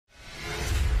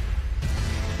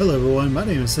Hello everyone, my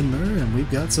name is Muir and we've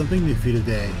got something new for you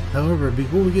today. However,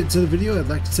 before we get into the video, I'd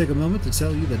like to take a moment to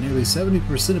tell you that nearly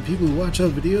 70% of people who watch our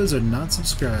videos are not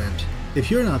subscribed. If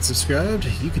you're not subscribed,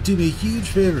 you could do me a huge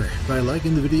favor by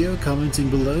liking the video, commenting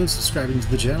below, subscribing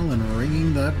to the channel, and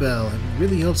ringing that bell. It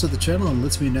really helps out the channel and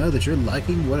lets me know that you're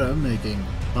liking what I'm making.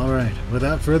 Alright,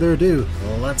 without further ado,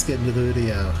 let's get into the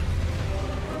video.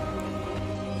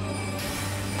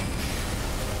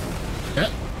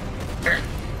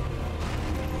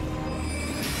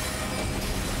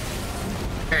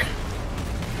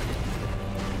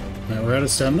 Now we're out of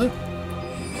stamina.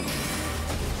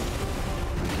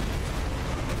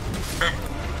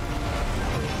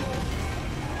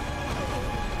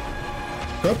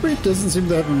 Culprit doesn't seem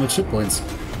to have much hit points.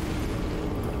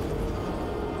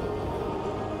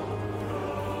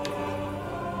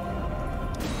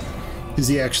 Is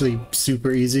he actually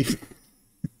super easy?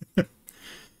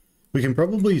 We can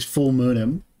probably full moon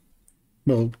him.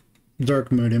 Well,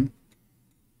 dark moon him.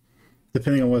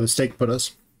 Depending on where the stake put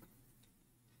us.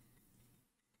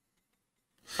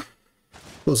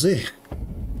 We'll see.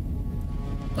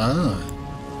 Ah.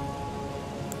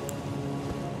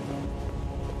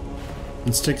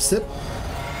 Let's take a sip.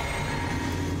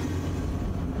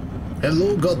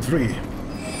 Hello, Godfrey.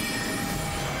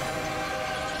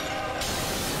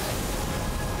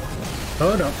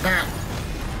 Oh no. Ah.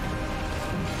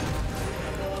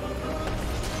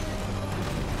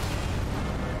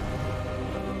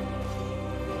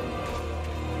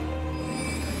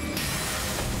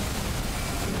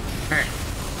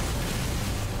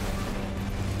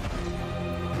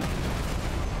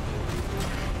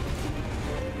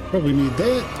 Probably need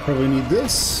that, probably need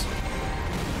this.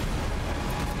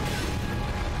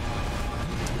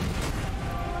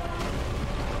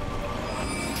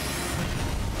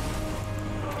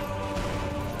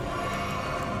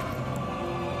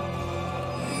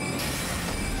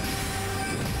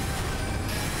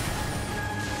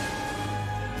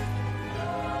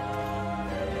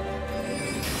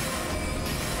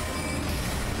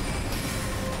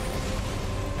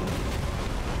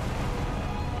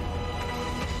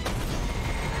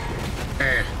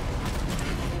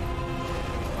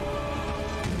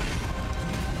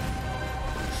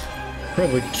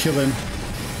 Probably kill him.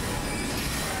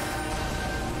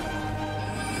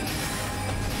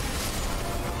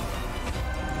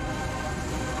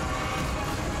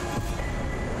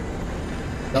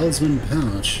 Talisman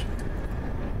pouch.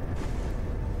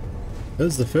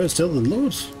 That's the first Elden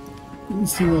Lord. Didn't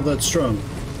seem all that strong.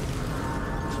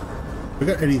 We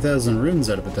got 80,000 runes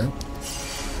out of it then.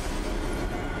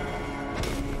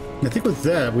 I think with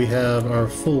that we have our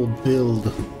full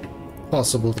build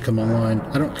possible to come online.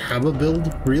 I don't have a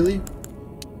build really,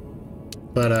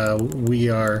 but we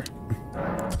have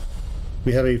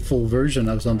a full version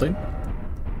of something.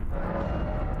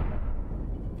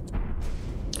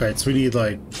 Alright, so we need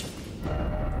like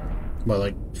what,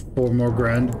 like 4 more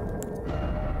grand?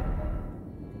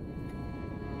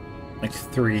 Like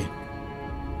 3.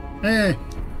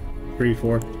 3,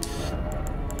 4.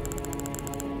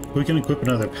 We can equip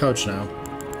another pouch now.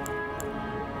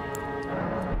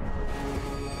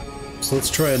 So let's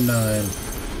try a 9.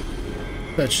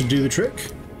 That should do the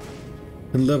trick.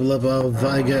 And level up our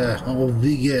vigor.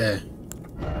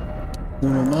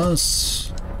 Uno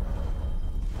mas.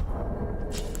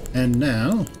 And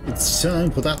now, it's time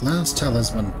for that last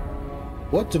talisman.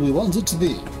 What do we want it to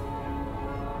be?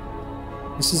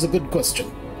 This is a good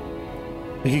question.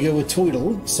 We could go with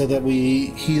Toidle, so that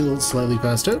we heal slightly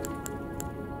faster.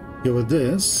 Go with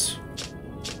this.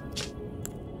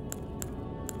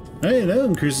 Hey, that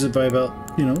increases it by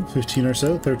about, 15 or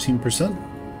so, 13%.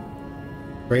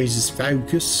 Raises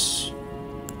focus.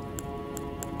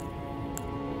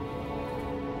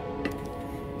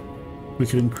 We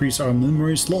could increase our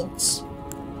memory slots.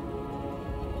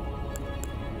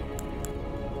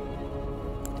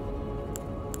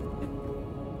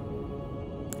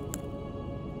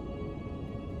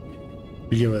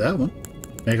 We go with that one.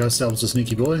 Make ourselves a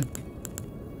sneaky boy.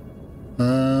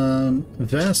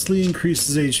 Vastly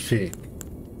increases HP.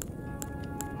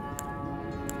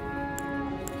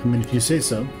 I mean, if you say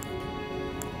so.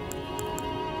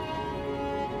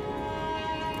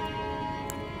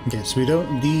 Okay, so we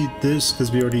don't need this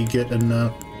because we already get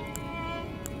enough.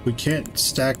 We can't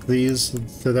stack these,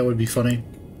 so that would be funny.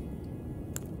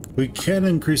 We can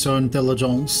increase our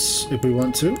intelligence if we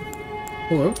want to.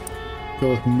 Or go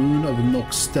with Moon of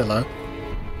Noxtella.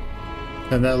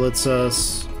 And that lets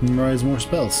us memorize more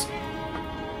spells.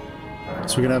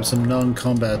 So we can have some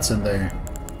non-combats in there.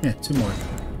 Yeah, 2 more.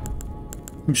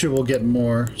 I'm sure we'll get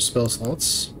more spell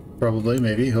slots. Probably,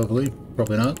 maybe, hopefully.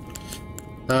 Probably not.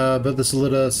 But this will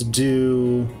let us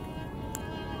do...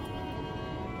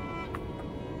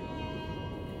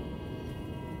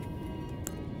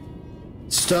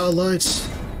 Starlight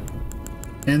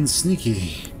and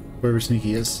Sneaky. Wherever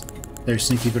Sneaky is. There's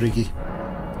Sneaky Breaky.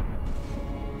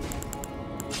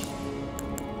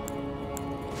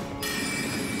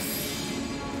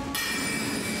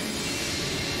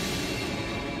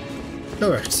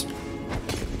 Alright.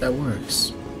 That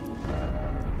works.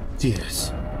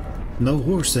 Yes. No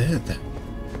horse ahead then.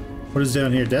 What is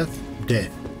down here? Death?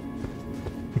 Death.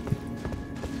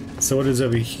 So what is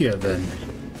over here then?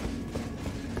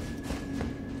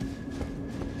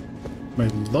 A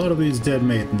lot of these dead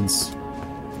maidens.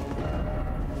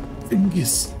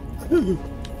 Fingers.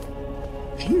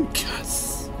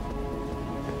 Fingers.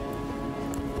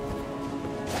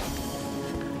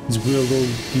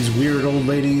 These weird old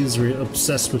ladies are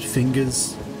obsessed with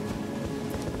fingers.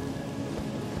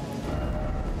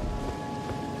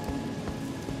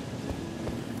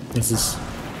 This is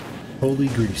holy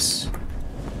grease.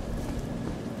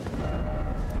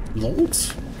 Lord?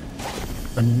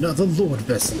 Another Lord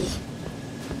vessel.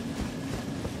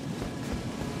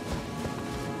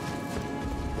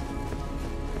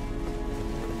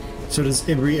 So does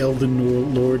every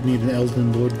Elden Lord need an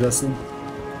Elden Lord vessel?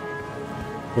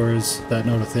 Or is that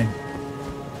not a thing?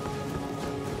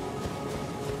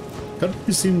 Kind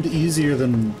of seemed easier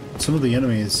than some of the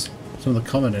enemies. Some of the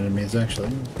common enemies,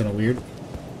 actually. Kind of weird.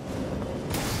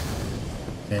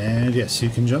 And yes, you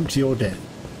can jump to your death.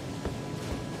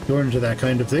 You're into that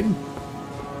kind of thing.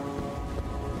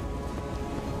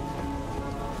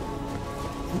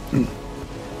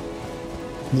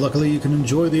 Luckily, you can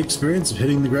enjoy the experience of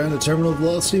hitting the ground at terminal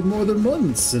velocity more than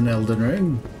once in Elden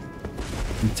Ring.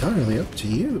 Entirely up to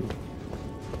you.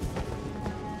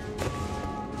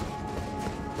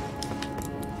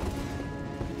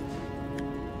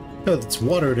 Oh, it's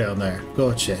water down there.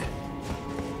 Gotcha.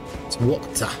 It's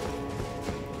water.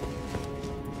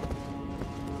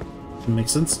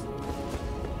 Makes sense.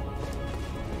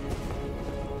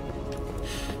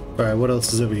 Alright, what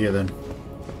else is over here then?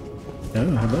 Oh,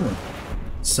 hello.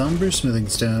 Somber smithing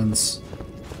stones.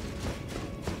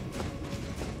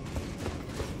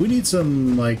 We need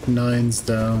some, like, 9s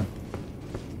though.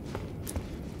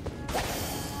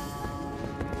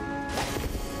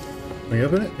 Can we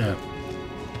open it? No.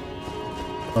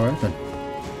 Alright then.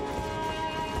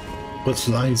 What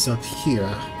lies up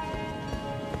here?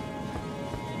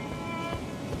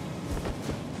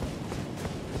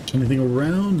 Anything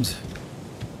around?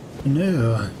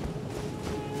 No.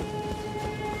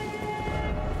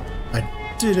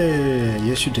 I did it!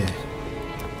 Yes, you did.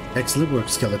 Excellent work,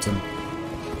 skeleton.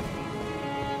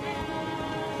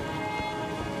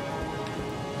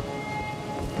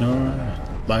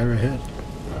 Alright. Liar ahead.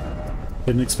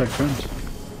 Didn't expect friends.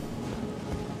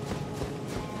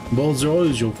 Bulls are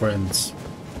always your friends.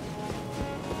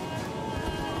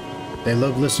 They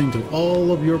love listening to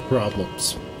all of your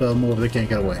problems. Well, more if they can't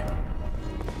get away.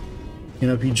 You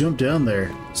know, if you jump down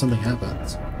there, something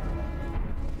happens.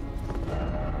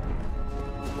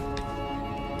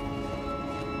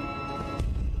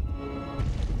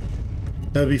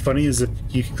 That would be funny is if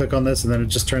you can click on this and then it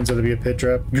just turns out to be a pit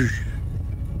trap.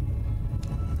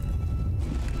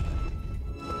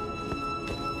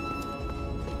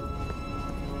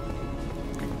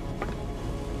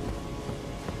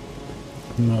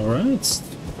 Alright.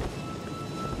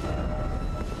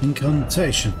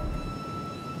 Incantation.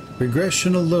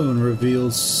 Regression alone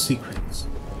reveals secrets.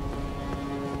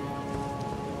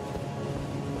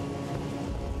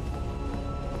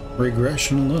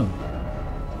 Regression alone.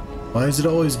 Why is it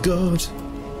always God?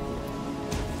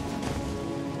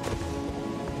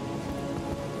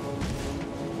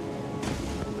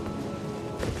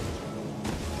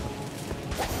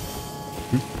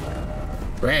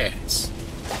 Rats.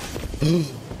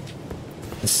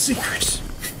 The secret.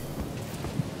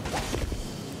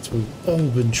 That's what we've all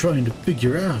been trying to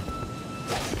figure out.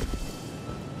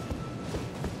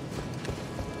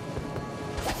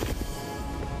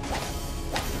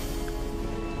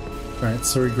 Alright,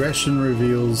 so regression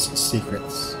reveals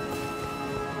secrets.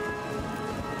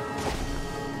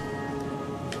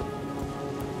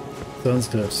 Sounds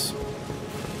good.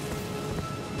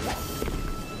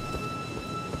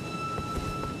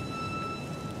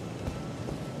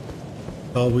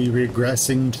 Are we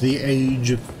regressing to the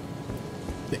age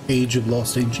of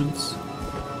lost ancients?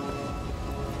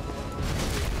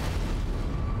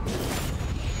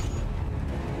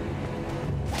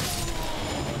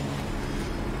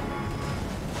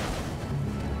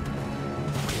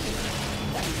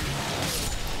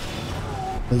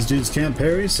 Those dudes can't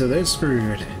parry, so they're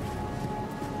screwed.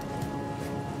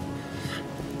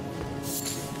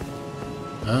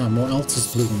 Ah, more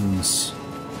Altus blooms.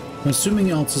 I'm assuming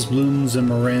Altus blooms and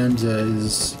Miranda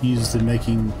is used in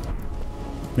making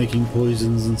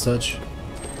poisons and such.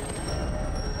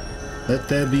 Let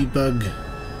there be bug.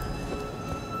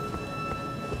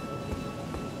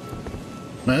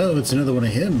 Oh, it's another one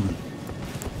of him.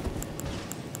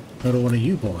 Another one of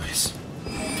you boys.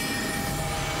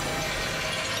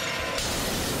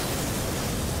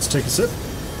 Let's take a sip.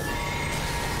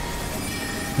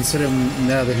 Consider him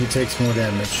now that he takes more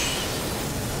damage.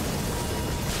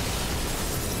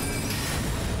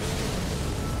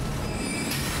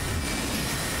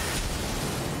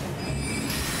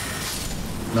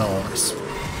 Nice.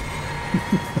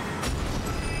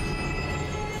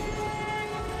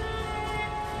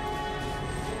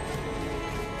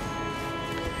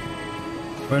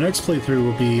 Our next playthrough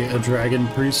will be a dragon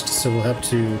priest, so we'll have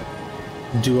to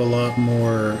do a lot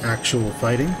more actual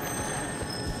fighting.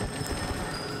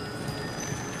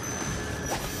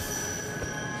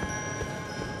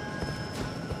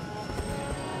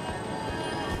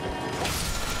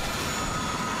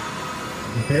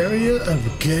 Barrier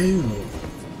of gold.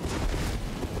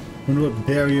 I wonder what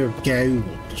barrier of gold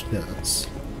does.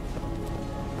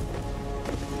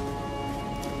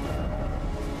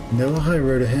 No high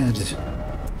road ahead.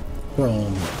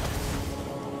 From.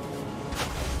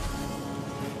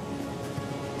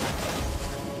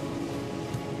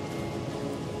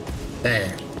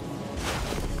 There.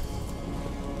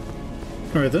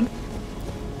 Alright then.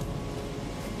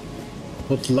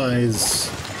 What lies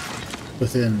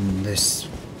within this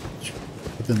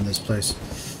place?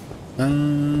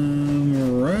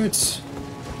 Right.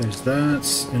 There's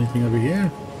that. Anything over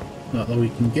here? Not that we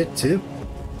can get to.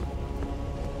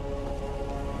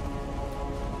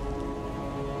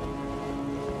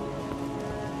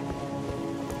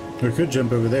 We could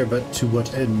jump over there, but to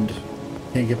what end?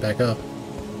 Can't get back up.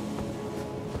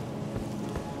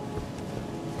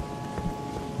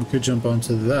 We could jump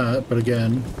onto that, but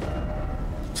again,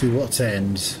 to what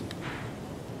end?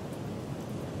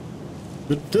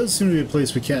 It does seem to be a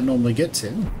place we can't normally get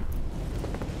to.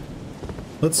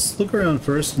 Let's look around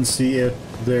first and see if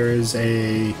there is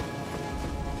a...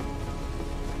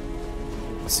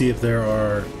 see if there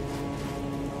are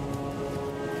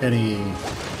any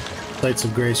lights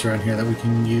of grace around here that we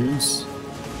can use.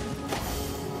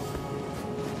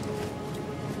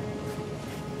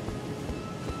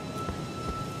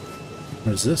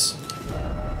 What is this?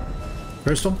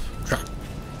 First off, trap.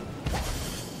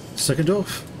 Second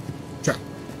off, trap.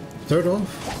 Third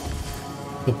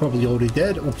off, you're probably already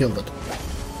dead or killed it.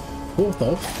 Fourth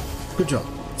off, good job,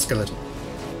 skeleton.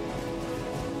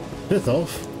 Fifth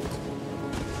off,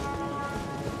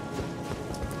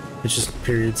 it's just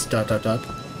periods, dot dot dot.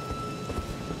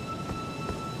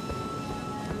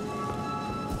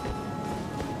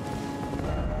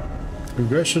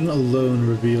 Regression alone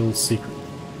reveals secret.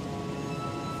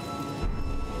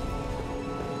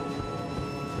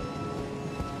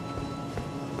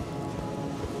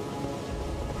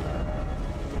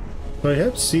 I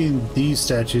have seen these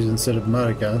statues instead of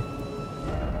Marika.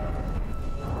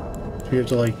 Do we have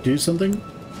to, like, do something?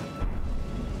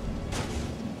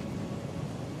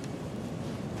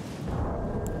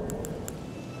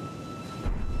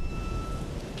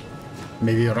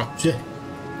 Maybe a rupture?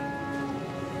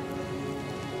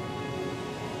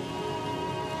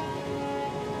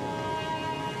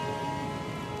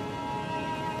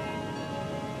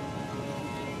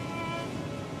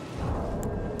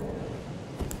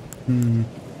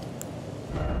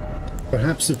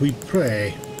 Perhaps if we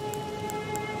pray.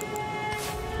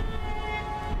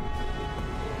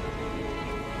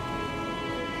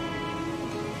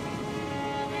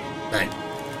 Bang.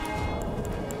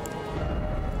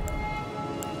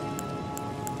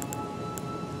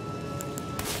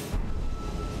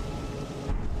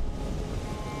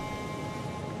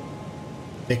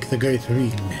 Take the great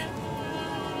ring.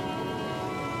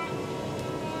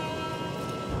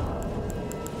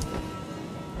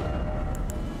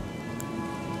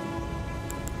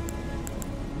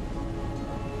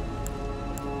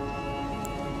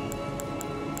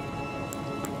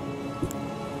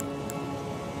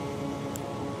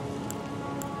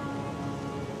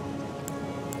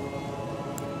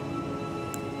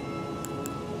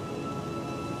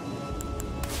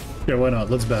 Yeah, why not?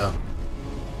 Let's bow.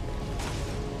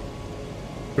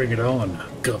 Bring it on.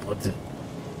 God.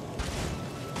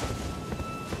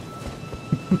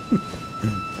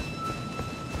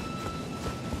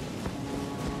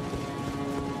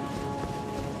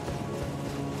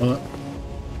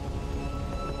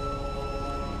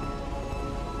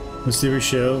 Mysterious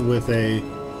show with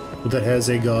that has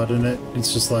a god in it.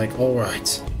 It's just like, all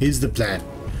right, here's the plan.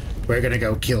 We're gonna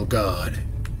go kill God.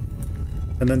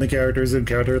 And then the characters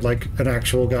encountered like an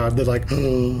actual god. They're like,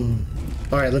 oh,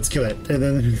 all right, let's kill it. And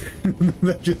then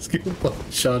they just get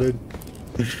one-shotted.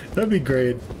 That'd be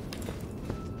great.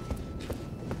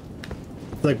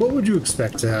 Like, what would you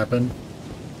expect to happen?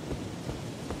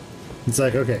 It's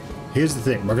like, okay, here's the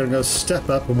thing. We're gonna go step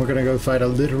up and we're gonna go fight a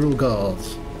literal god.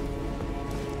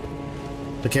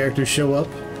 The characters show up.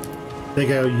 They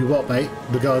go, you what, mate?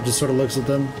 The god just sort of looks at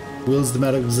them, wills them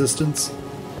out of existence.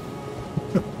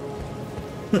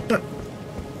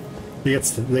 They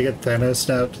get Thanos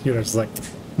out, you know, it's like...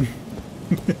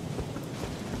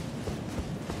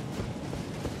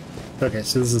 Okay,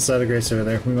 so there's a side of grace over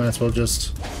there. We might as well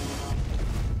just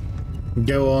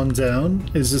go on down.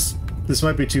 This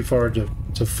might be too far to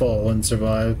fall and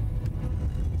survive.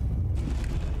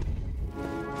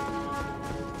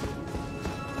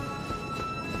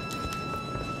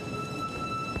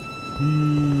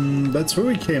 That's where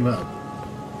we came up.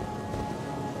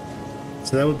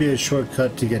 So that would be a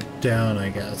shortcut to get down, I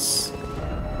guess.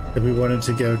 If we wanted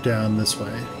to go down this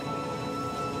way.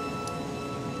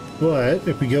 But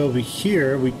if we go over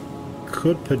here, we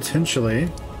could potentially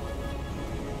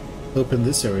open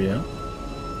this area.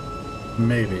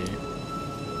 Maybe.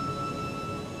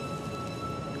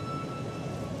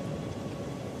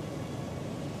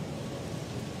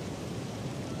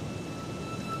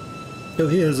 Oh,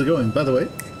 hey, how's it going, by the way?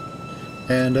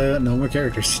 And no more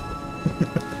characters.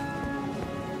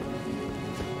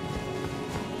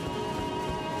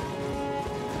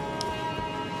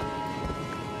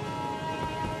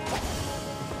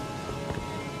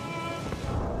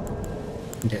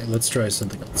 Okay, let's try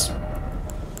something else.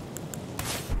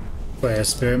 Fire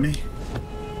spare me.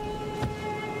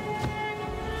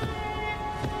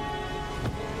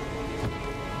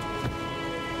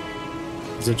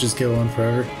 Does it just go on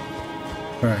forever?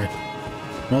 Alright.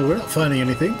 Well, we're not finding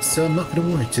anything, so I'm not going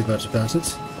to worry too much about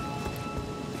it.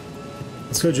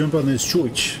 Let's go jump on this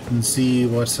church and see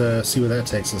where that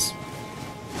takes us.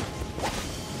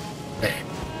 Hey.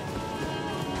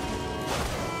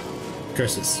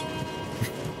 Curses.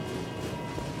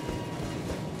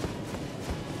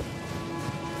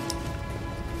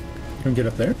 Can we get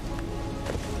up there?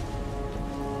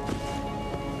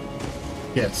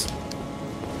 Yes.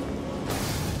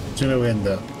 To no end,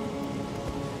 though.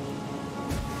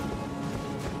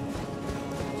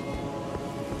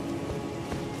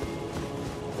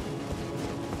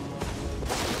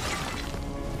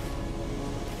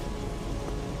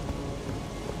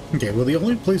 Okay, well, the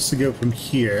only place to go from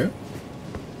here...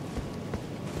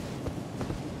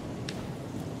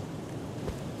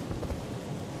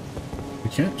 We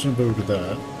can't jump over to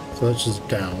that, so that's just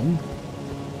down.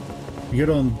 We get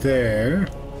on there...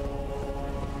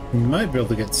 We might be able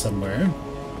to get somewhere.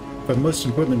 But most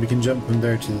importantly, we can jump from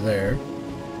there to there.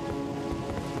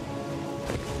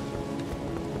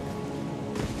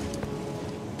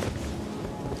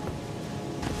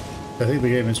 I think the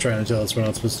game is trying to tell us we're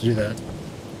not supposed to do that.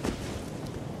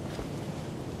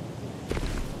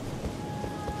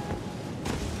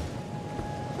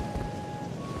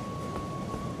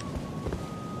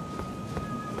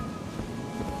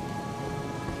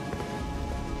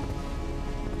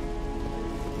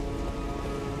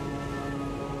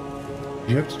 If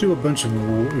you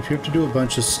have to do a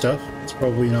bunch of stuff, it's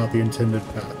probably not the intended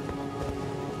path.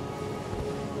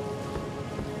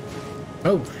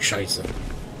 Oh, scheiße.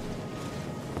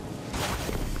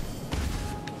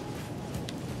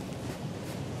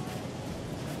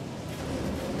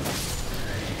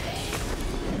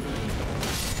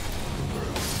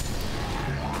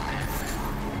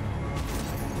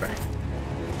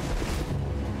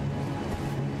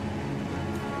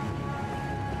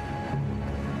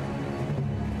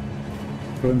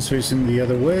 Everyone's facing the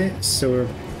other way, so we're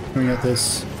coming at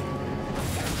this.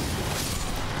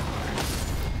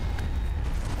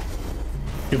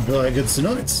 Goodbye, good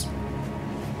nights.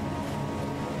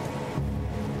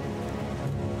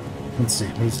 Let's see,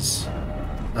 what is this?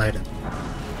 Item.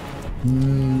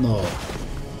 No.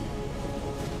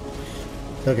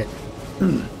 Okay.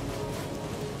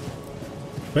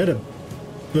 If I had a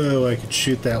bow, I could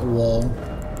shoot that wall.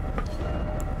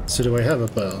 So do I have a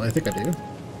bow? I think I do.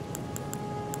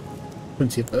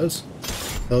 Plenty of those.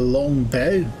 A long bow.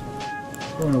 We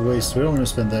don't want to waste. We don't want to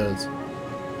spend those.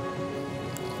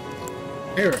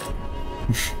 Here.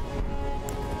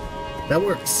 That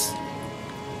works.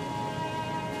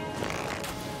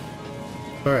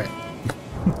 All right.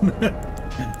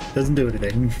 Doesn't do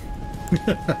anything.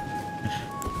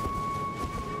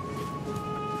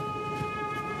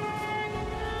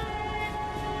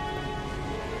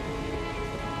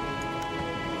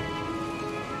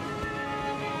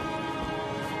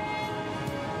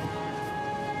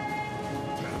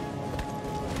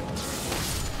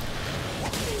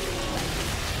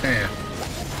 Eh.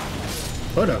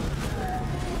 Oh no.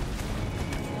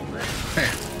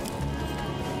 Eh.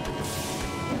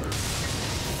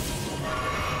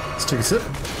 Let's take a sip.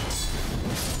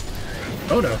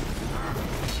 Oh no.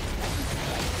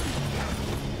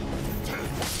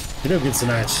 You know, good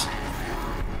tonight.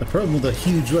 The problem with a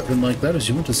huge weapon like that is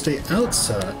you want to stay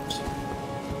outside.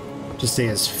 To stay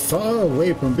as far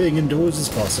away from being indoors as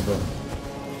possible.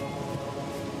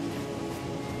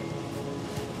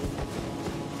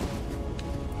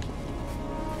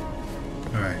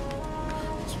 Alright.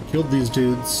 So we killed these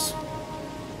dudes.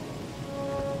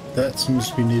 That seems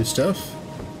to be new stuff.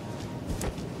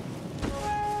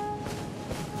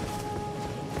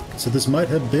 So this might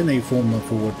have been a form of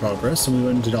forward progress, and we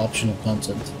went into optional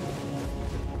content.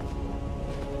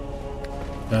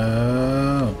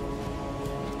 Oh.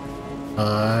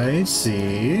 I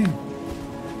see.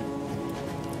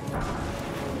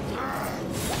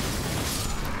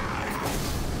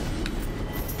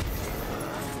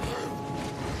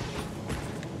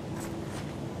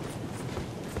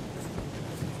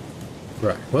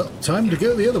 Right, well, time to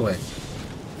go the other way.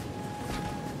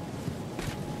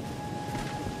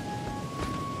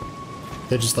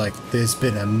 They're just like, there's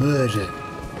been a murder.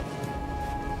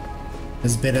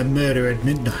 There's been a murder at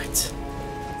midnight.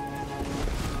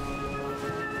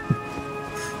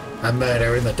 A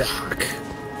murder in the dark.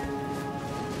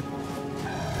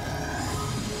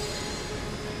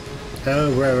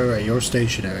 Oh, right, you're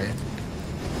stationary.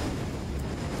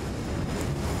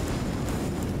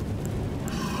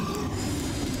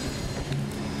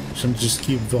 Shouldn't just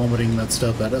keep vomiting that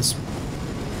stuff at us.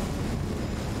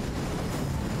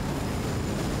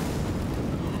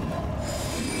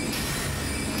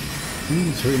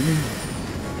 Three.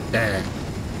 There.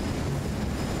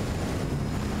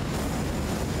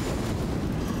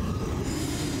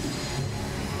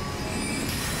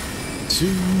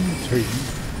 Two, three.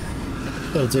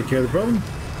 That'll take care of the problem.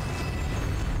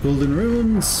 Golden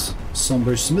runes,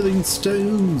 somber smithing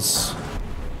stones,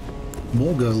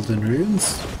 more golden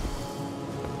runes.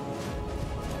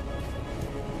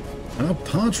 A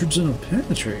partridge in a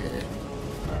pear tree.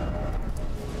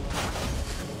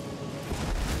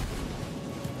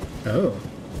 Oh.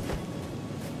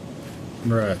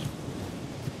 Right.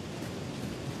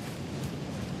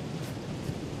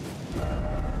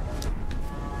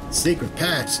 Secret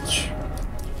passage.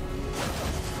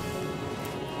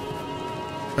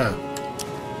 Oh.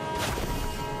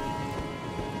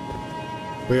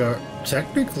 We are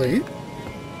technically...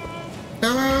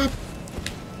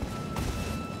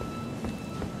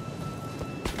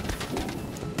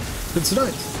 It's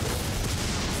nice.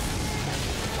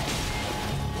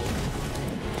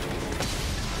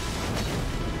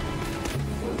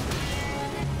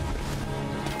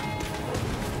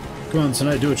 Come on,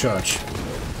 tonight, do a charge.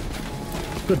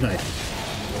 Good night.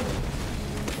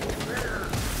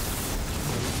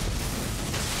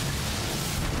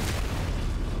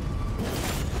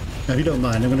 Now, if you don't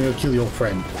mind, I'm gonna go kill your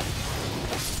friend.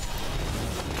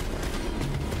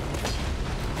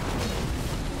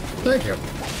 Thank you.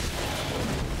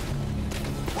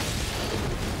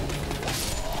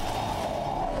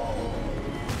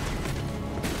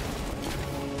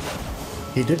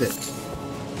 He did it.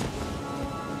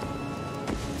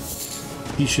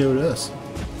 He showed us.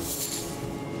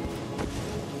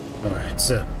 Alright,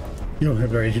 so you don't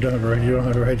have a right, you don't have a right, you don't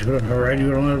have a right, you don't have a right, you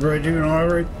don't have a right, you don't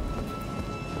have a right.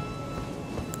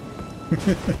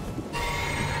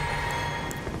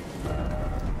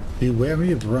 Be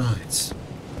wary of rides.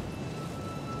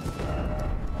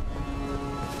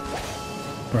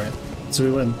 Alright, so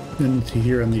we went into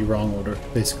here in the wrong order,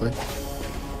 basically.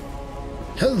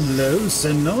 Hello,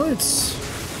 Sir Knights!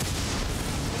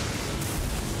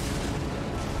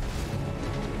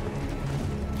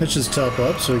 Let's just top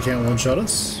up so he can't one-shot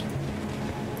us.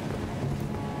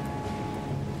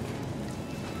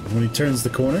 When he turns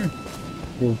the corner,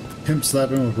 we'll pimp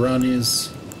slap him with Ronnie's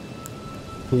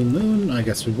Full Moon. I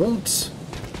guess we won't.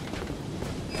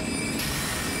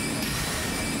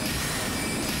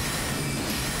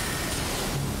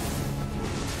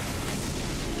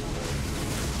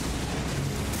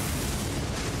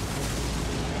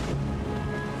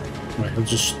 Right, he'll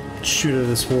just shoot at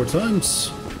us 4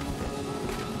 times.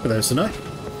 But there's the night.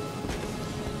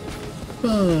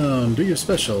 Do your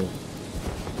special.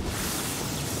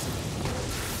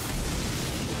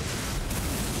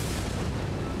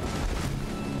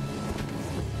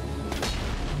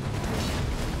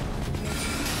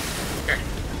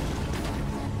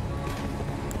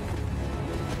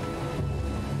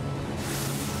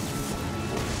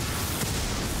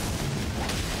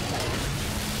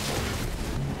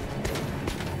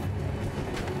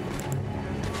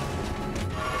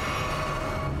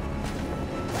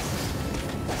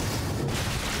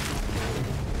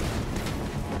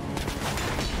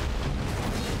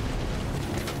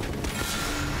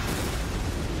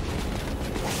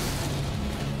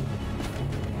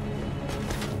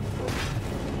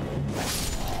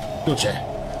 Gotcha.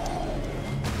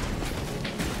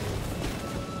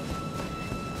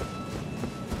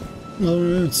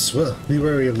 Oh, it's, well, be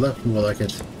where you left more like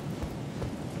it.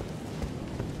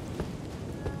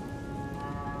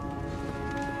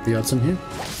 The odds in here?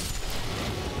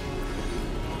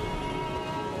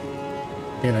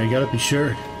 You know, you gotta be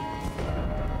sure.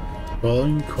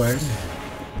 Volume required.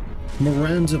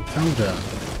 Miranda powder.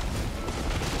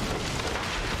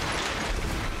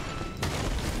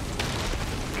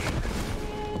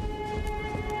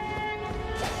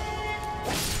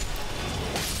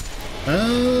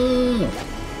 Oh!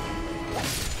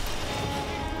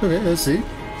 Okay, let's see.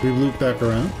 We loop back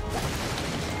around.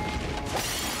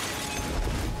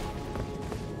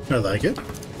 I like it.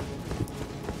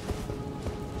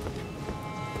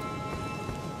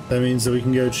 That means that we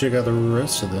can go check out the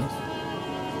rest of this.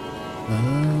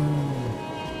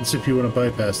 Oh. Let's see if you want to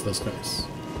bypass those guys.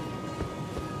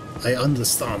 I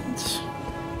understand.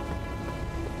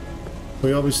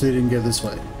 We obviously didn't get this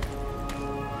way.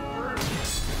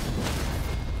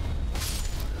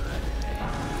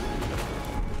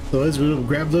 Otherwise, we'll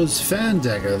grab those fan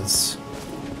daggers.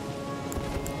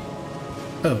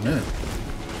 Oh no.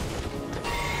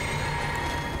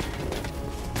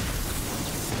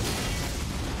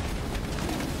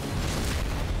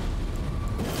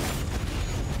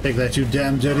 Take that, you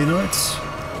damn dirty knights.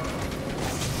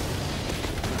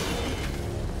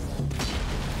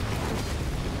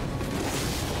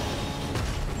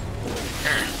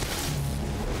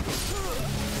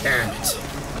 Damn it.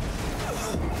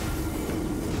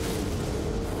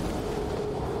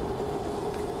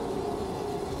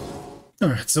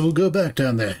 Alright, so we'll go back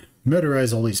down there,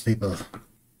 murderize all these people,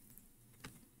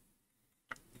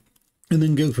 and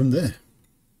then go from there.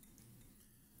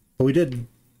 But we did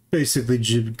basically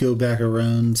go back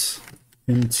around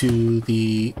into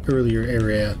the earlier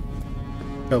area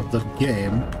of the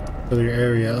game, earlier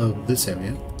area of this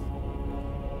area.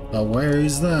 Where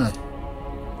is that?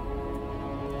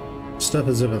 Stuff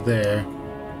is over there.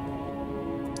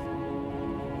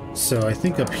 So I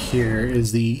think up here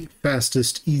is the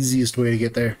fastest, easiest way to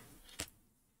get there.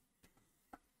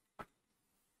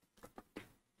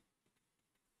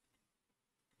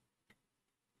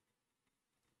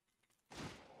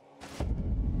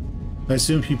 I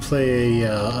assume if you play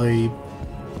a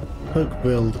poke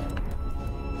build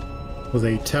with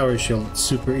a tower shield, it's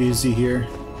super easy here.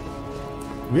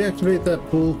 Did we activate that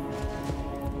pool?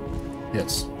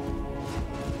 Yes.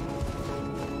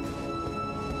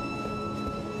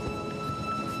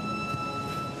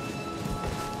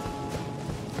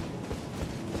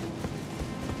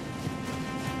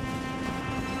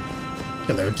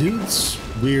 Hello, dudes.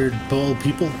 Weird bald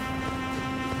people.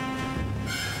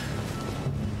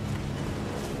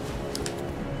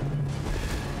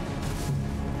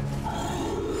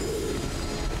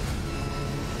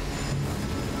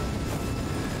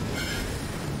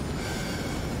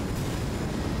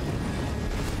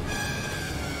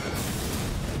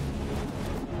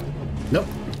 Nope.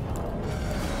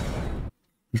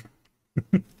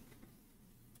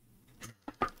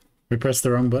 We pressed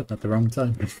the wrong button at the wrong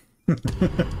time.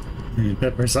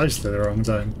 At precisely the wrong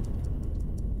time.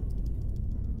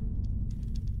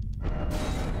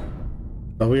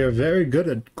 But we are very good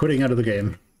at quitting out of the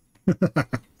game.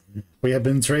 We have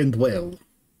been trained well.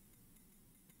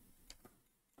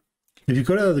 If you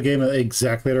quit out of the game at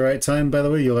exactly the right time, by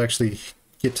the way, you'll actually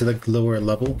get to the lower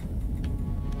level.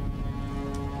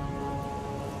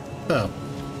 Oh.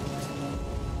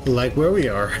 Like where we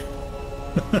are.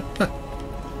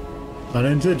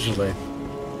 Unintentionally.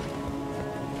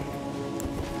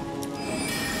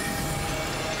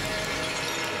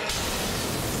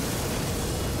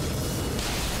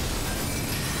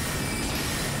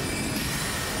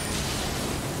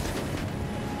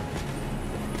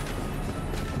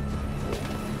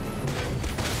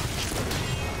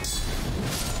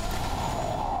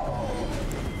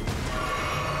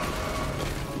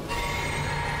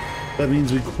 That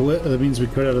means we quit. That means we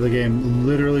quit out of the game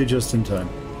literally just in time.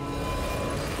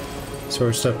 So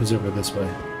our stuff is over this way.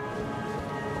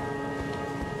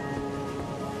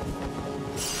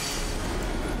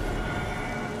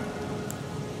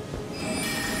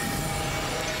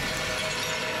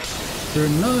 They're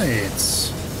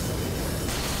knights.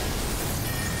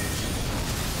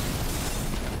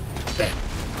 There.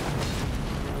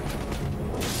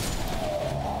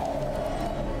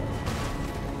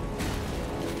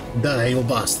 Die, you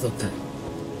bastard.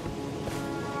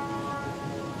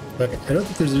 Okay, I don't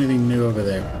think there's anything new over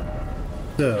there.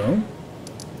 So...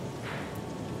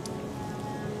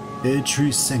 A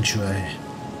tree sanctuary.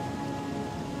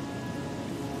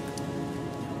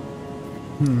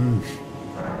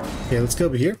 Okay, let's go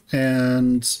over here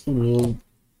and we'll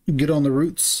get on the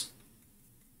routes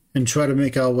and try to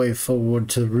make our way forward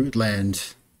to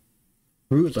Rootland.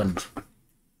 Rootland.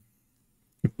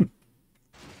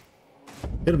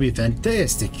 It'll be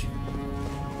fantastic.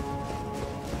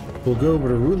 We'll go over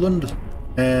to Rootland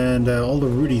and all the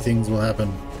Rooty things will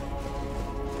happen.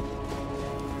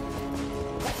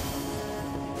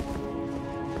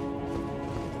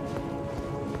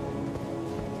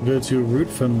 Go to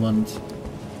Rootfinland.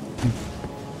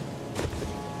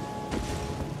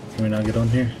 Can we not get on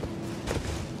here?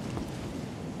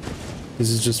 This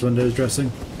is just window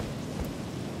dressing.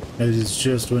 It is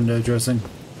just window dressing.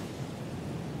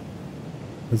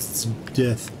 It's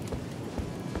death.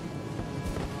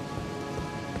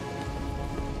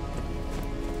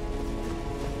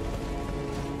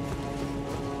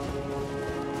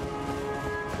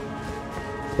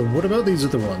 But what about these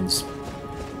other ones?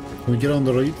 Can we get on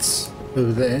the routes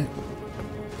over there?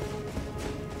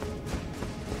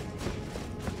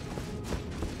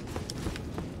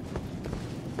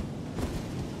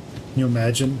 Can you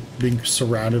imagine being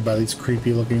surrounded by these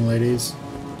creepy looking ladies?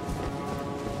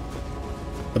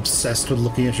 Obsessed with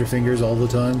looking at your fingers all the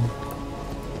time?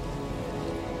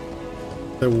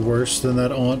 They're worse than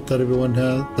that aunt that everyone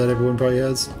has, that everyone probably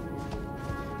has.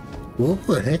 Oh,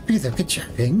 let me look at your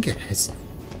fingers.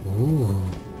 Ooh.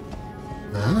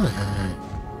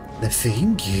 Ah, the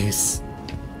fingers.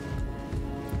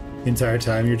 The entire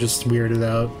time you're just weirded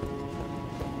out.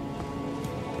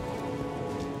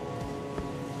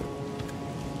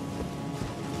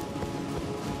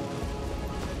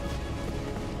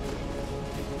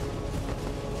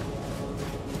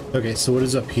 Okay, so what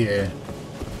is up here?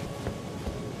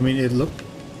 I mean, it looked...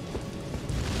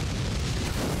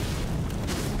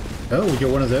 Oh, we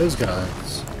got one of those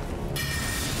guys.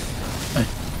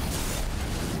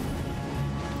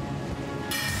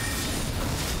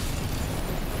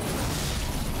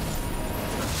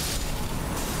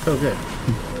 Oh, good.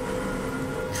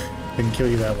 I can kill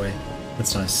you that way.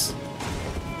 That's nice.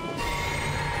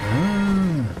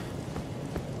 Ah.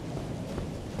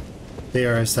 They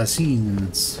are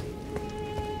assassins.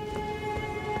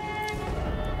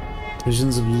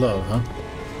 Visions of love, huh?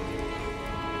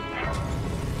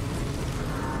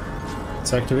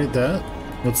 Let's activate that.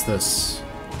 What's this?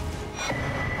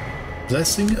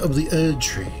 Blessing of the Erd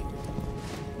Tree.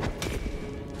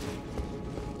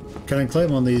 Can I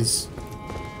climb on these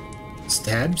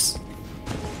stabs?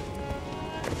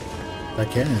 I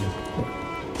can.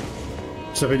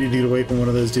 So if I need to get away from one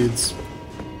of those dudes.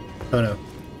 Oh no.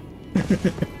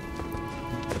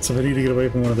 So if I need to get away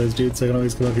from one of those dudes, I can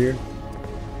always come up here.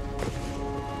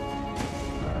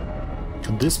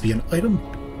 Could this be an item?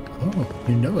 Oh,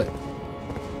 you know it.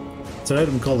 It's an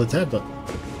item called a tablet.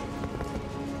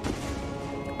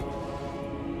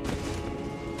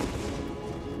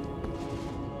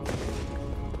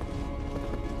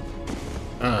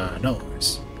 Ah,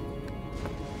 noise.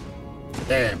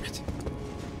 Damn it.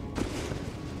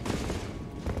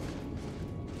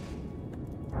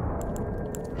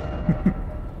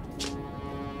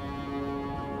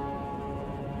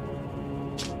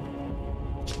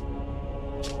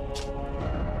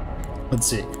 Let's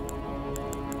see.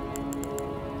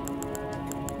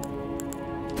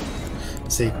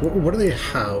 Let's see, what do they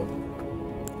have?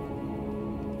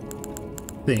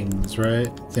 Things, right?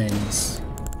 Things.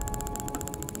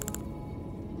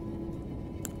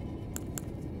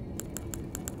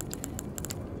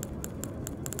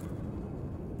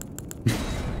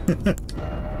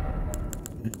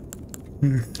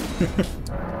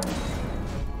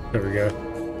 There we go.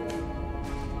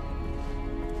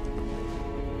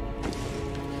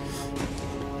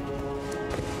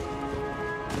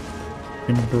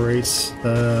 Embrace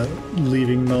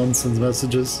leaving nonsense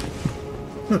messages.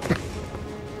 At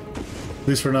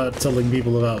least we're not telling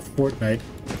people about Fortnite.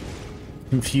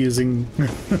 Confusing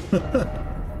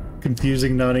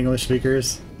confusing non-English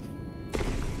speakers.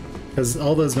 Because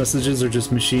all those messages are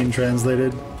just machine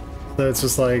translated. So it's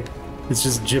just like, it's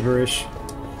just gibberish.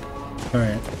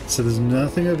 Alright, so there's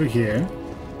nothing over here.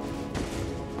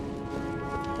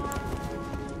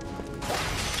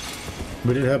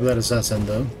 We did have that assassin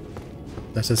though.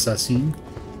 That assassin.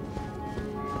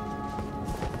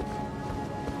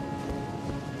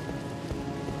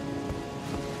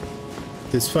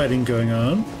 There's fighting going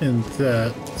on, and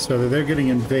that, so they're getting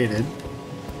invaded.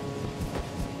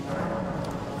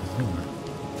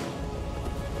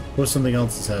 Or something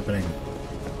else is happening.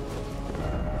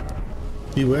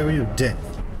 Be wary of death.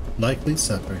 Likely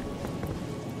suffer.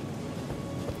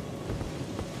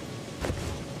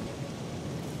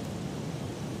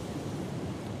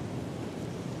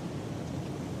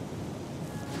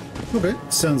 Okay,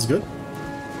 sounds good.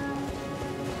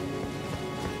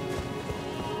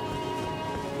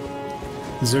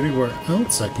 Is there anywhere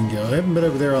else I can go? I haven't been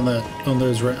over there on that on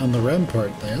the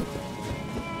rampart yet.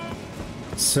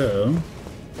 So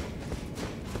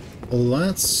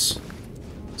let's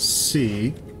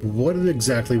see what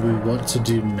exactly we want to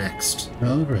do next.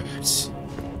 All right. So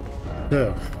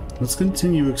let's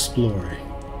continue exploring.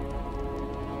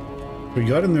 We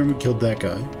got in there and we killed that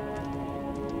guy.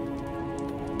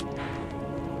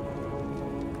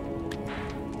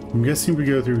 I'm guessing we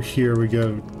go through here, we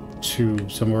go to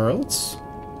somewhere else.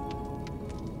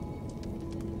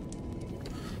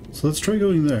 So let's try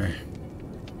going there.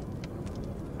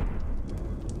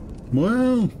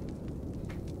 Well,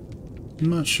 I'm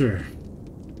not sure.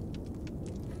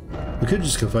 We could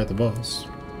just go fight the boss.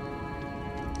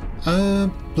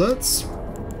 Let's...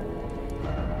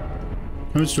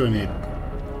 How much do I need?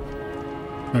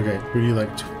 Okay, we need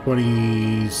like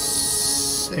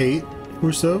 28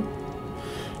 or so?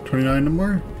 29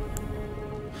 more?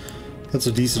 That's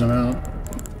a decent amount.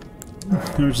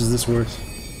 How much is this worth?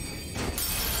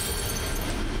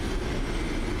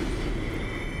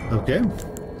 Okay.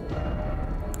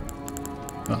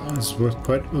 Oh, it's worth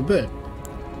quite a bit.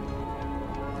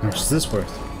 How much is this worth?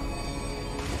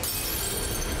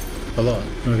 A lot.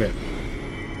 Okay.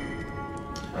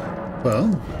 Well,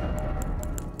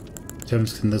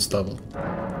 times can this double.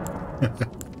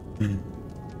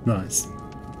 Nice.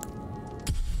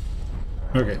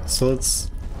 Okay, so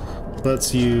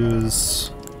let's use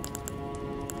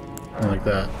one like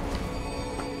that.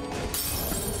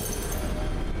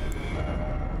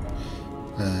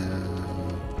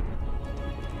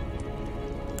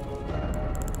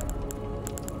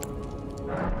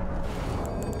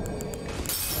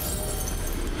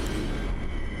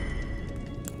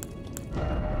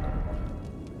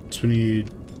 So we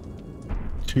need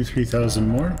 2,000-3,000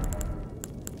 more.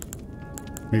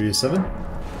 Maybe a 7.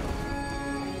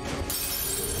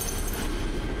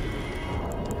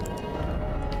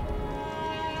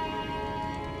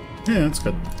 Yeah, that's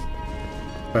good.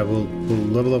 Alright, we'll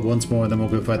level up once more and then we'll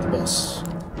go fight the boss.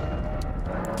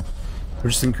 We're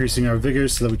just increasing our vigor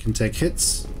so that we can take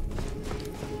hits.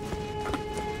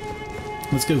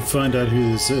 Let's go find out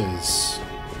who this is.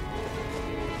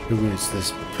 Who is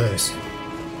this person?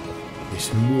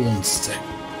 This monster.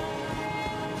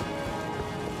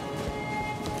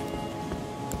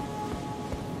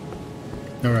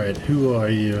 Alright, who are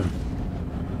you?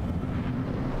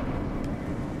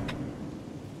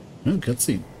 Oh,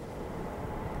 cutscene.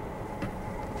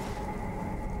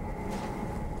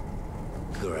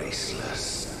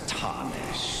 Graceless,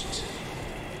 tarnished.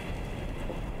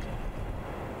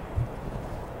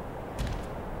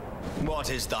 What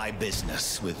is thy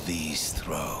business with these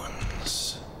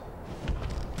thrones?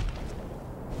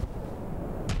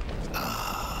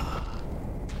 Ah,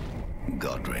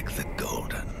 Godric the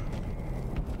Golden.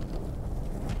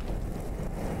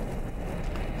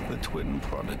 The twin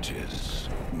prodigies,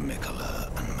 Mikola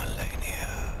and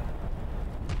Melania.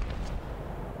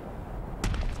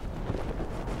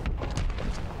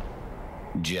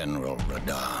 General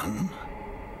Radahn,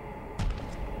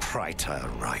 Praetor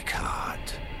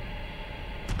Rykard,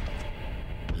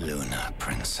 Luna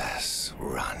Princess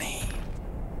Rani,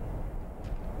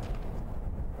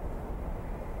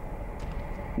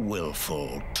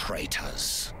 willful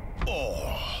traitors,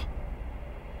 all.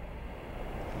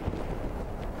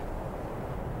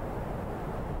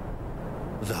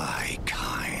 Thy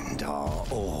kind are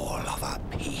all of a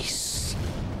piece.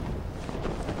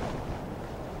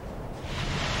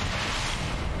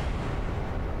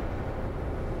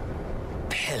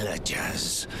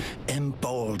 Pillagers,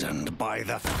 emboldened by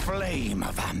the flame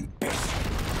of ambition.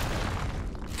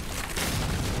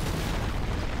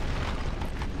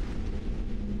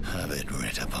 Have it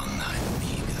writ upon thy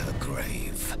meager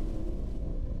grave.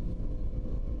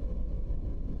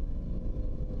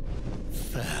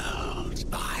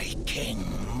 Felled by King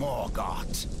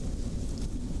Morgoth,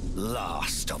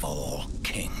 last of all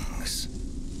kings.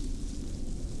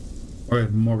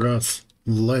 Alright, Morgoth,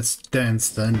 let's dance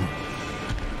then.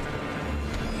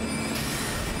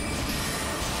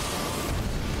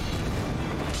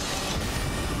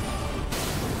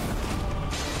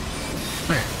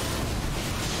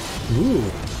 Ooh.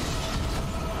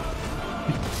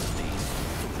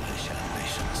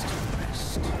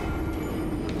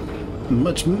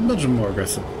 Much more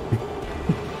aggressive.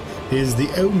 He's the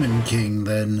Omen King,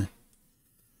 then.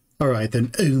 Alright,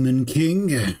 then, Omen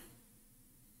King.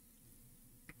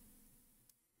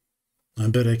 I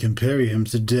bet I can parry him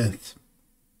to death.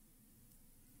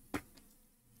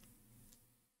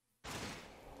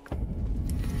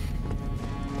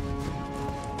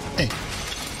 Hey.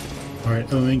 Alright,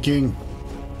 oinking.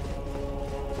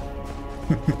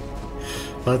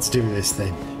 Let's do this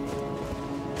then.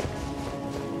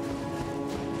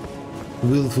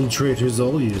 Willful traitors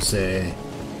all, you say?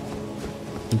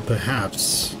 And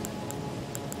perhaps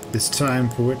it's time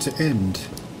for it to end,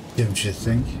 don't you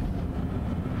think?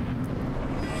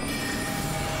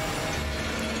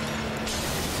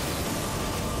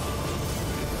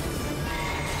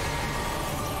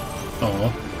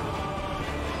 Oh.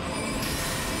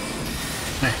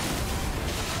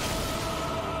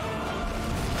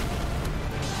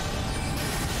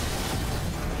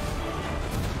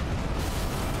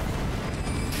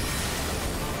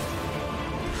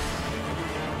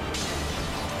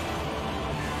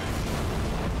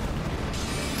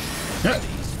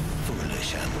 These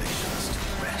foolish ambitions to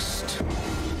rest.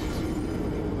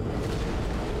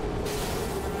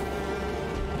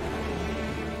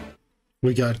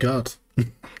 We got God.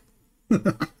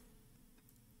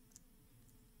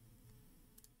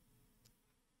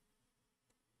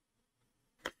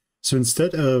 So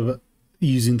instead of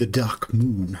using the dark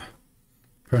moon,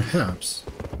 perhaps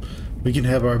we can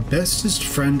have our bestest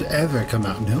friend ever come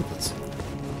out and help us.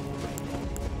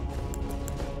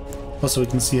 Also, we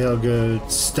can see how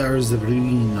good Stars of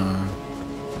Ruin are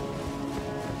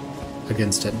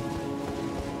against him.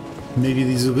 Maybe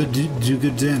these will do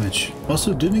good damage.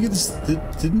 Also, didn't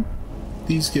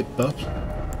these get buffed?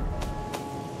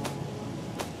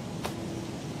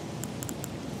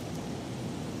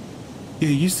 Yeah,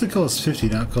 it used to cost 50,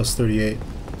 now it costs 38.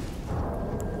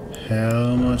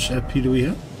 How much FP do we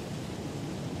have?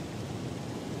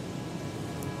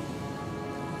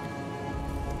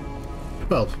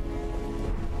 Well,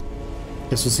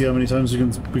 guess we'll see how many times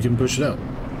we can push it out.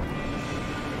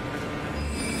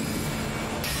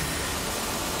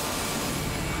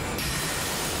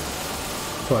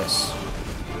 Twice.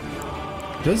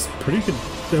 It does pretty good,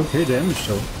 okay damage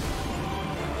to it.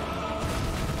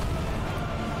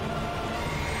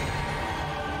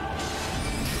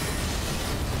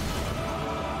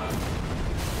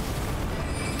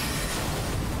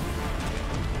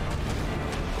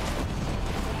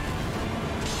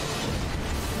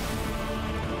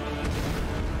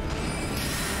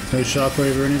 No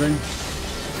shockwave or anything?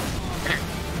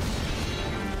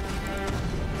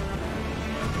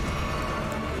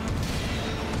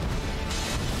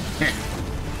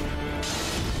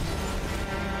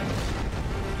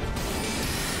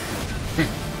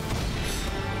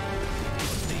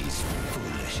 These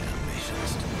foolish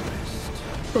ambitions to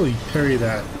rest. Probably parry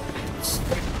that.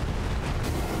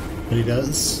 But he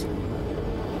does.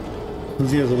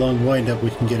 Since he has a long wind-up, we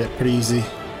can get it pretty easy.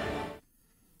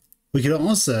 We could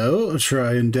also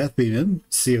try and death beam him,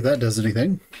 see if that does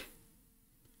anything.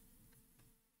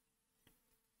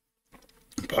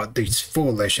 But these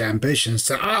foolish ambitions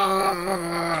to...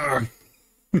 Ah!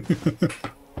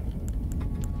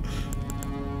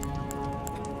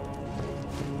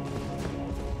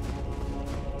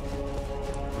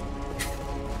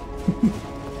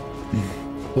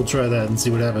 We'll try that and see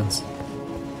what happens.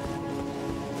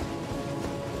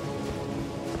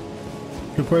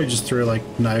 He'll probably just throw like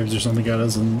knives or something at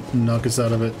us and knock us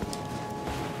out of it.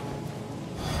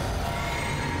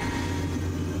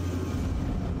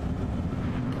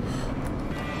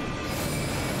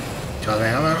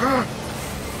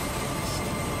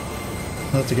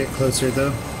 I'll have to get closer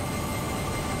though.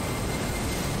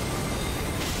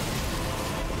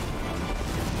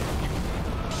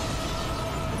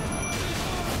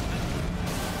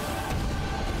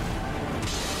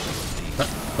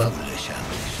 Well.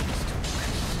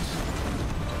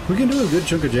 We can do a good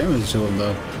chunk of damage to him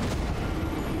though.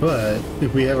 But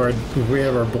if we have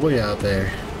our boy out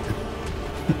there.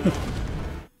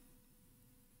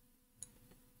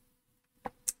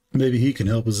 Maybe he can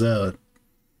help us out.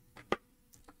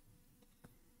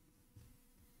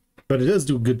 But it does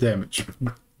do good damage.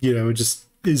 You know, it just,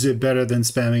 is it better than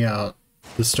spamming out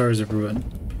the Stars of Ruin?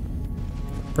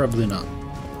 Probably not.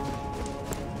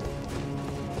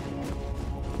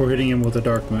 Or hitting him with a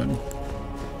Dark Moon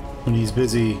when he's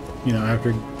busy, you know,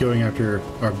 after going after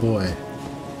our boy.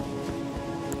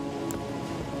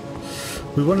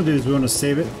 What we want to do is we want to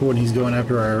save it for when he's going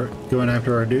after our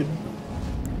dude.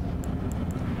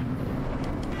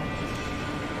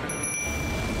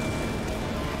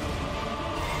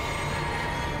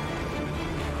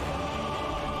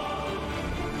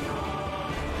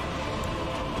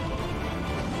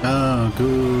 Oh,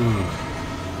 good.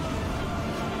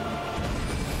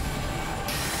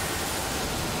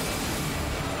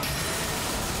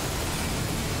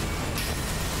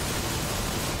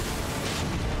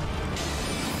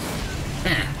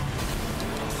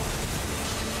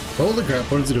 Holy crap,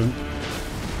 what is it doing?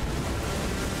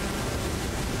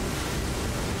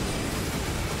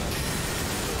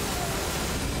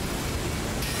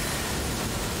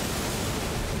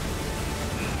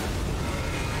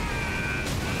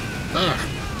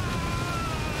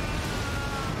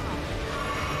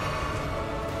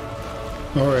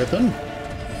 Alright then.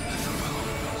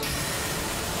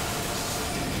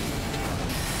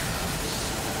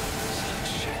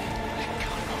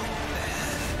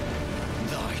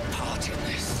 Thy part in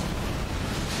this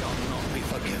shall not be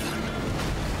forgiven.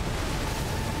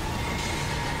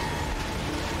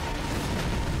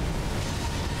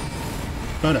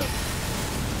 Oh no.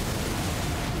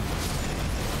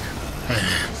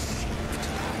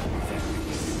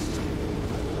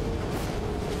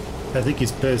 I think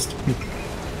he's pissed.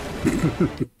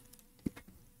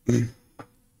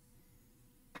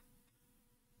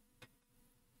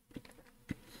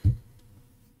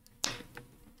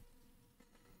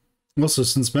 Also,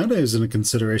 since mana isn't a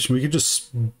consideration, we could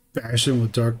just bash him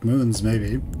with Dark Moons,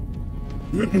 maybe.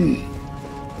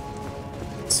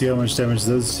 See how much damage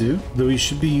those do. Though we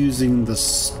should be using the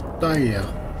Scepter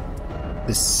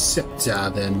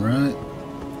then, right?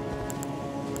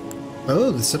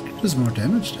 Oh, the Scepter does more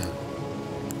damage now.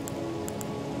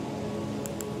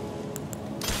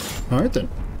 Alright then,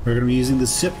 we're going to be using the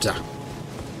Scepter.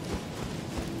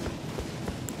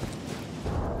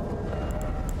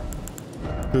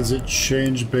 Does it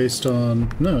change based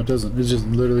on... No, it doesn't. It just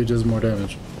literally does more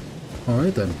damage.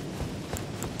 Alright then.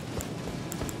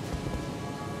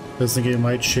 I was thinking it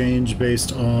might change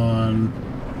based on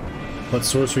what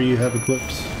sorcery you have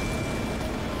equipped.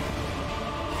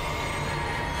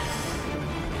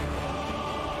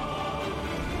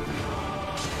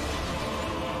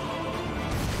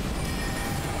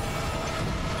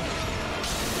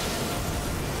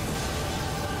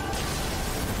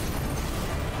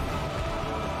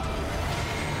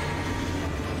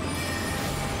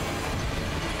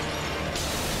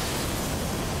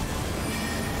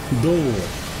 Door.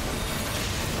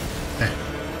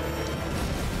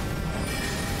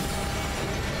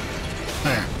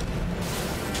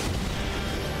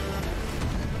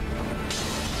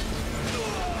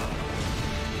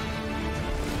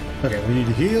 Okay, we need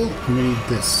to heal, and we need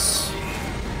this.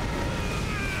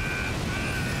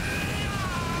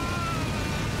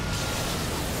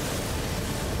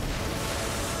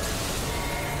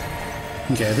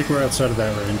 Okay, I think we're outside of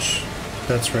that range.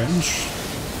 That's range.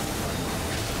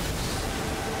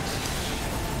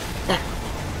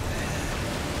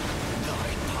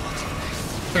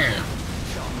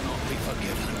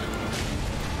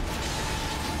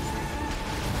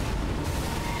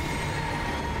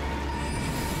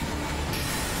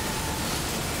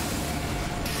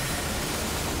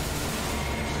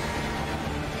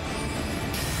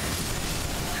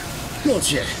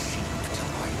 Gotcha.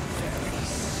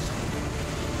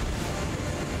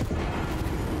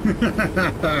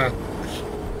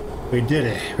 We did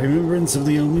it. Remembrance of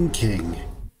the Omen King.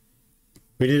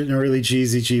 We did it in a really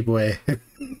cheesy, cheap way.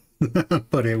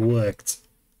 But it worked.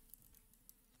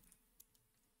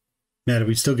 Now, did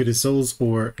we still get his souls,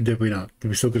 or did we not? Did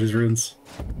we still get his runes?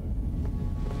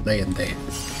 They and they.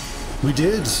 We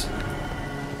did!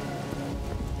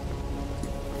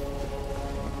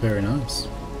 Very nice.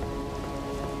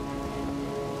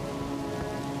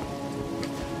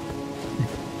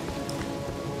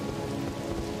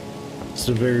 It's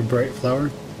a very bright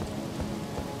flower.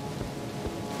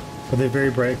 Are they very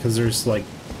bright because there's like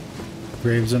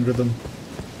graves under them?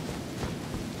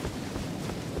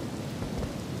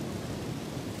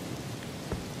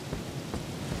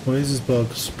 What is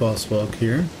this boss bug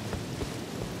here?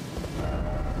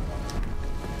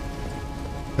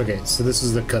 Okay, so this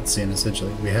is the cutscene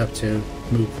essentially. We have to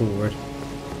move forward.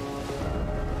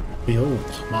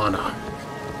 Behold, mana.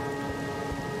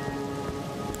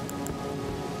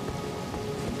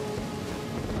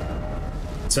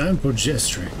 Time for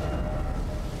gesturing.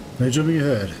 No jumping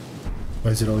ahead.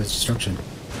 Why is it always destruction?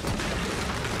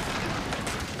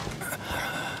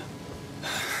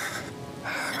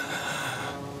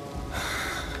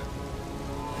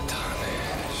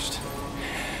 Tarnished.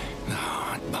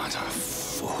 Not but a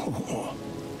fool.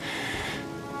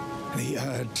 The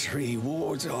Erd Tree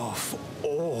wards off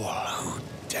all who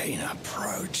deign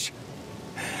approach.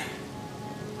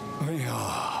 We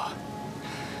are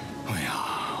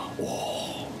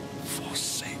all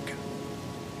forsaken.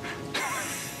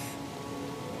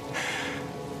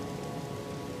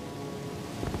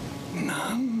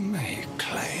 None may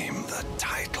claim the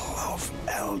title of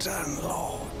Elden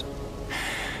Lord.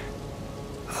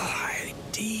 Thy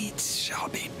deeds shall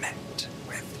be met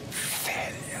with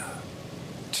failure,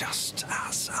 just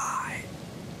as I.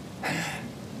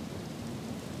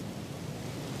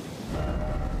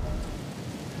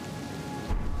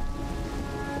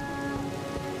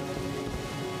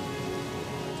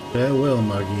 Farewell,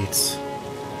 Margit.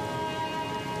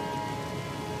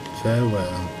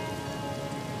 Farewell.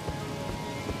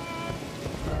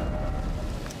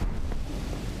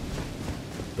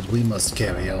 But we must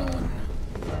carry on.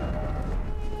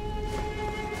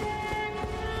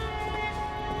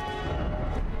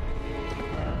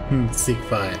 Seek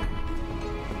fire.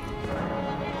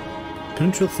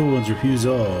 Penetrate thorns refuse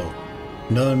all.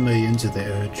 None may enter the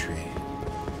Erd tree.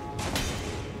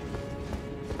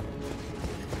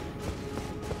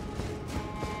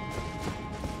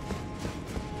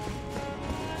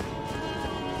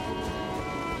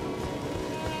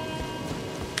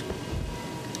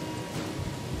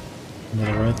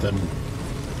 Alright then.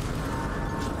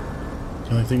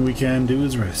 The only thing we can do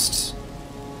is rest.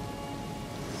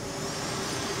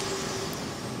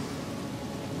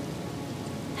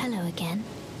 Hello again,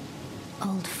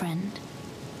 old friend.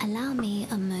 Allow me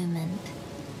a moment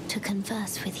to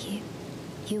converse with you.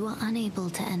 You are unable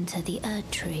to enter the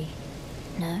Erd tree,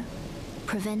 no?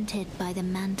 Prevented by the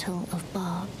mantle of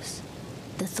barbs.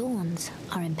 The thorns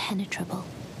are impenetrable,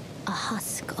 a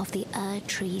husk of the Erd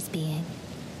tree's being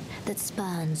that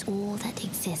spurns all that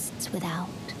exists without.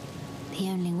 The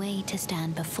only way to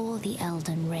stand before the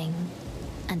Elden Ring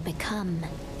and become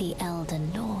the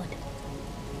Elden Lord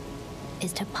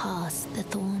is to pass the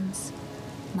thorns.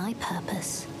 My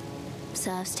purpose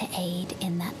serves to aid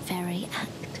in that very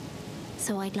act,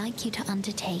 so I'd like you to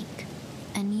undertake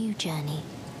a new journey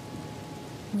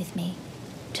with me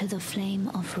to the Flame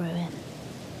of Ruin,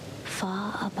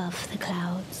 far above the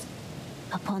clouds,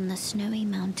 upon the snowy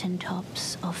mountain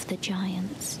tops of the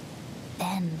giants.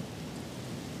 Then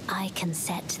I can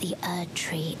set the Erd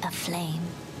tree aflame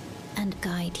and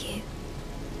guide you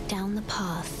down the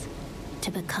path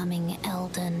to becoming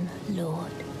Elden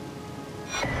Lord.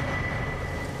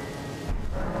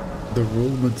 The Royal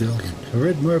Medallion. A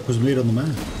red mark was made on the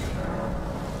map.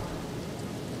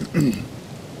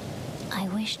 I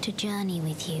wish to journey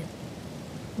with you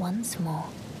once more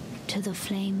to the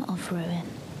Flame of Ruin,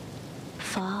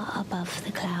 far above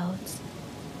the clouds,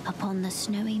 upon the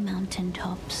snowy mountain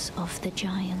tops of the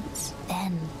giants,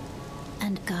 then,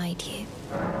 and guide you.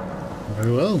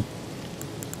 Very well.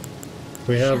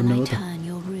 We have Shall no... I turn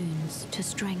your runes to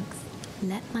strength?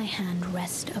 Let my hand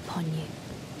rest upon you.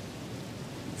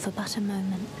 For but a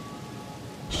moment,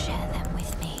 share them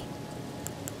with me.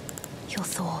 Your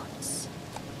thoughts,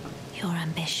 your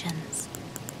ambitions,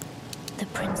 the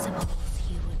principles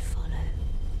you would follow.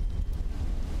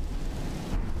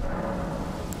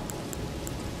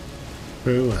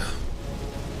 Very well.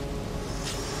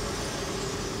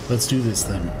 Let's do this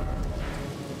then.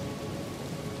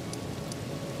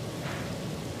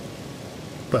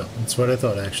 Well, that's what I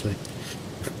thought actually.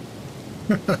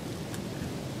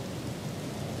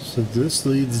 So this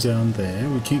leads down there.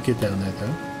 We can't get down there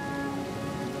though.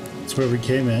 That's where we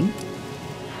came in.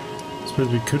 I suppose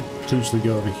we could potentially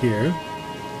go over here.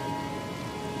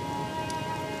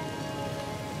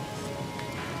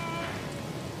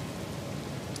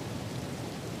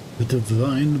 The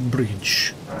Divine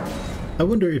Bridge. I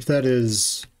wonder if that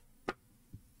is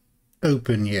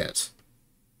open yet.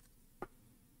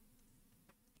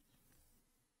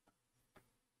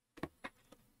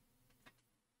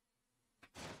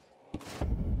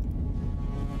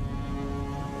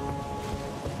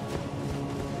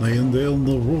 Mayendale in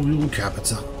the royal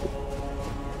capital.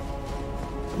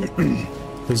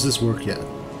 Does this work yet?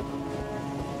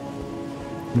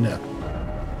 No.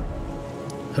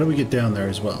 How do we get down there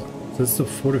as well? So that's the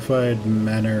fortified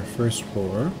manor first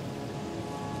floor.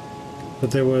 But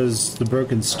there was the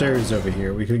broken stairs over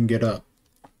here. We couldn't get up.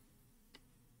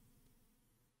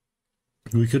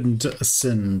 We couldn't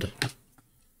ascend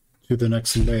to the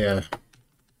next layer.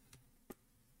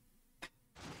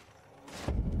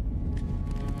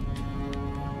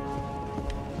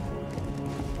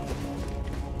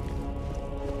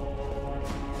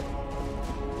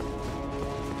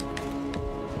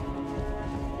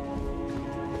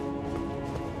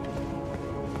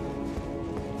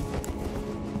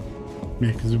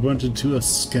 Yeah, because we wanted to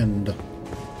ascend.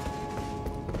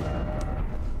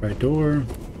 Right door.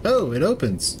 Oh, it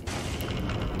opens.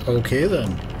 Okay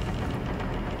then.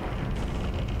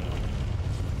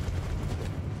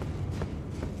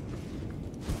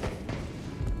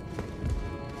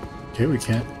 Okay, we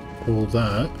can't hold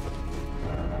that.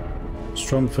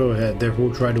 Strong foe ahead,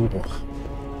 therefore try to walk.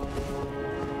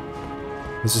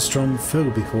 There's a strong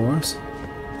foe before us.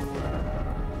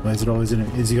 Why is it always in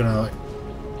it? Is he gonna like...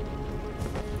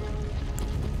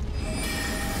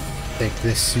 Take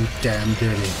this suit damn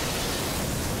dirty.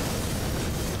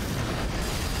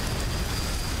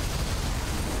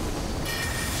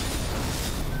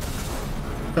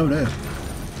 Oh no.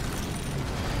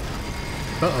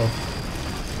 Uh-oh.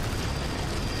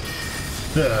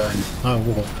 Then I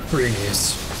will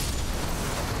freeze.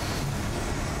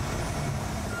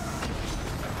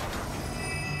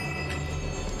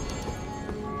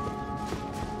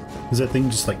 Does that thing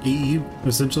just like eat you,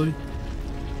 essentially?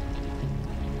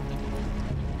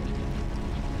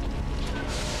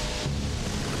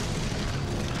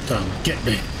 Come get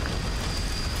me.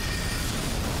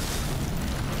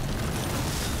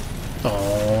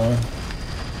 Aww.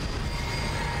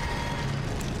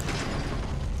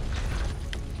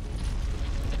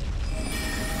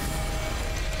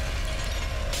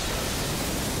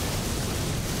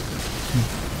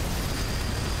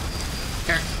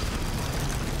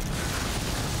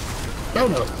 Oh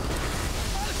no.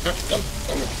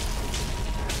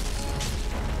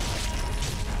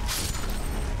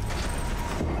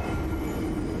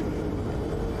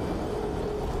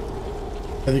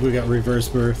 I think we got reverse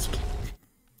birthed.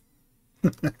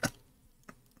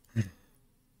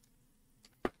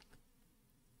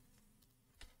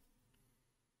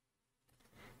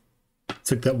 It's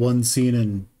like that one scene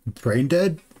in Brain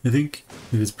Dead, I think.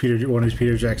 It was one of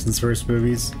Peter Jackson's first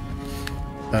movies.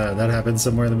 That happened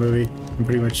somewhere in the movie. And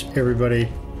pretty much everybody...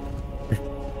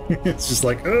 it's just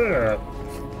like, ugh!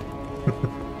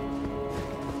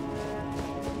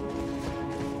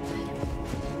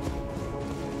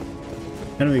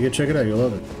 Anyway, go check it out, you'll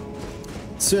love it.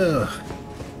 So,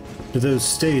 do those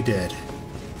stay dead?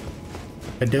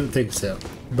 I don't think so,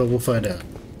 but we'll find out.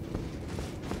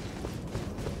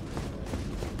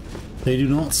 They do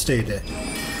not stay dead.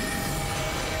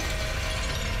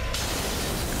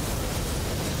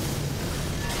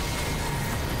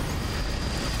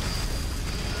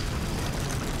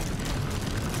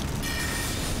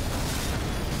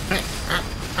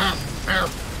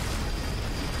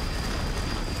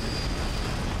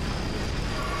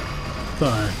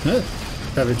 Fine.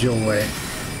 Have it your way.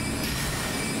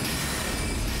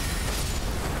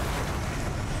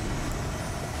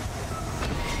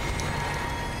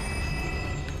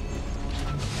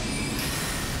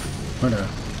 Oh no.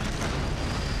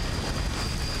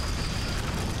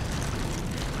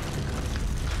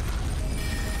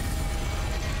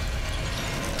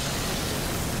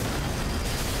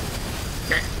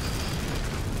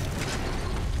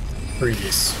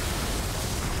 Previous.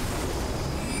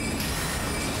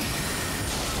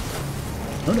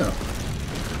 Oh no.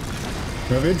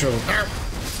 No intro.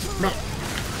 No.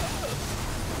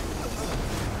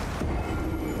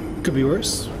 Could be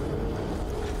worse.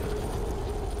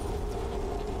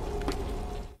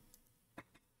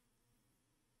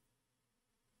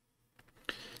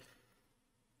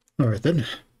 Alright then.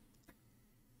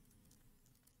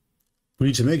 We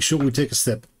need to make sure we take a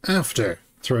step after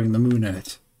throwing the moon at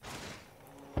it.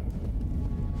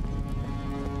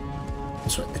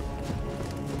 That's right.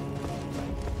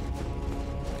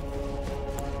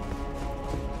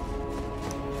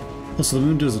 Also, the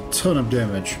moon does a ton of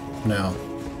damage now.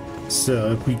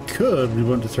 So if we could, we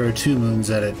want to throw 2 moons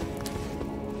at it.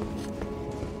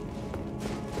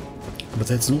 But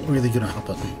that's not really going to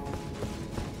happen.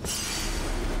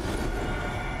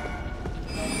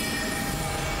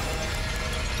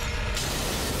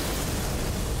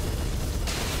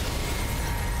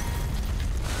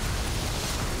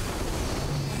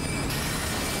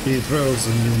 He throws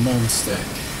a new monster.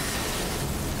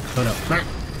 Oh no.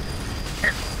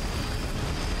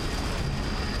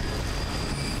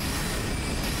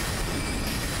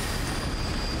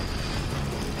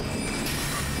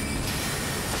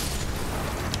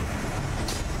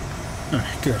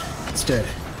 Alright, good. It's dead.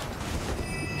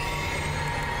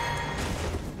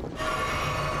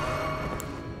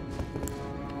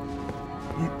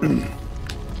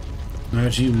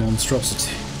 Alright, you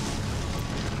monstrosity.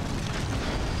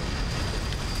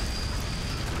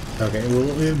 Okay, well,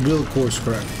 it will course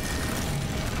correct.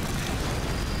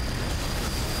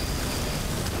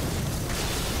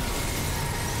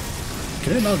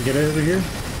 Can it not get over here?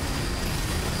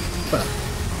 Well,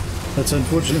 that's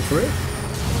unfortunate for it.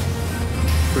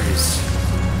 Freeze.